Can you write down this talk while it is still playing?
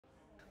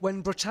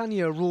When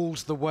Britannia ruled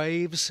the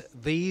waves,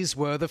 these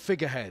were the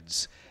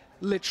figureheads,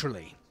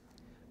 literally.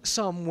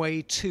 Some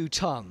weigh 2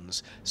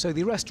 tons, so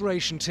the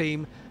restoration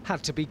team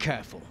had to be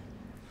careful.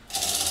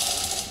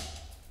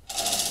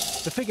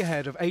 The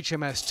figurehead of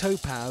HMS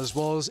Topaz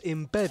was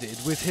embedded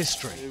with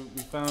history.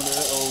 We found a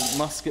little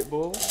musket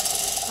ball.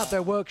 At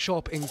their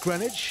workshop in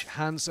Greenwich,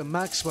 Hans and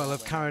Maxwell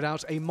have carried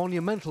out a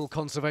monumental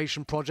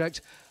conservation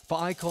project for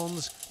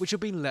icons which have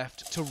been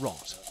left to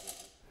rot.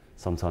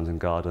 Sometimes in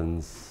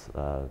gardens,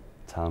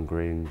 town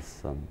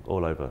greens,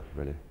 all over,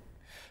 really.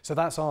 So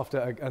that's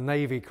after a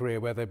Navy career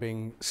where they're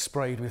being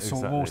sprayed with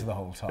salt water the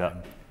whole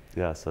time?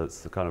 Yeah, so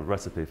it's the kind of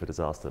recipe for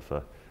disaster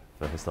for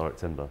historic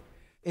timber.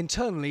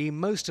 Internally,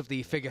 most of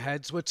the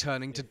figureheads were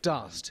turning to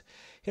dust.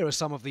 Here are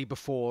some of the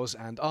befores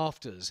and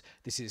afters.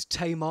 This is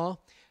Tamar,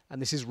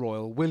 and this is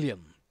Royal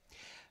William.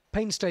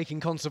 Painstaking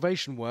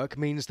conservation work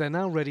means they're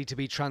now ready to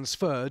be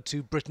transferred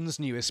to Britain's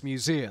newest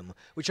museum,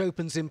 which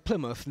opens in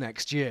Plymouth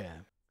next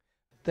year.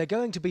 They're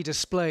going to be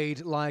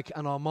displayed like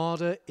an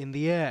armada in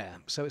the air,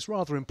 so it's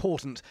rather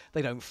important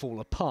they don't fall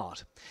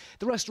apart.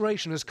 The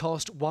restoration has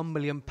cost £1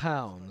 million,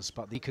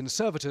 but the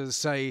conservators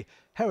say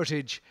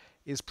heritage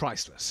is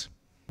priceless.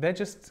 They're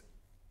just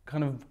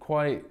kind of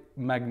quite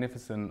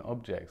magnificent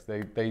objects.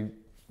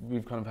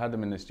 We've kind of had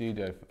them in the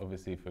studio,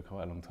 obviously, for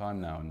quite a long time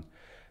now, and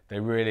they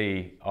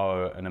really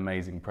are an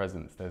amazing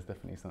presence. There's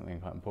definitely something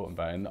quite important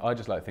about it, and I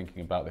just like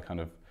thinking about the kind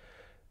of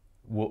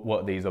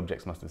what these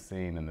objects must have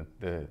seen and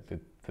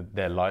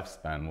their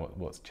lifespan,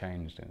 what's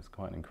changed, and it's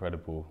quite an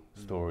incredible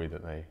story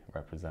that they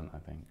represent, I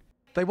think.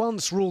 They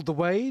once ruled the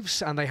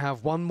waves, and they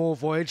have one more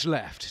voyage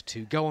left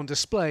to go on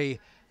display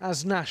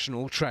as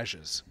national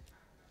treasures.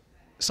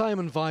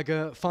 Simon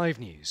Viger, 5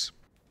 News.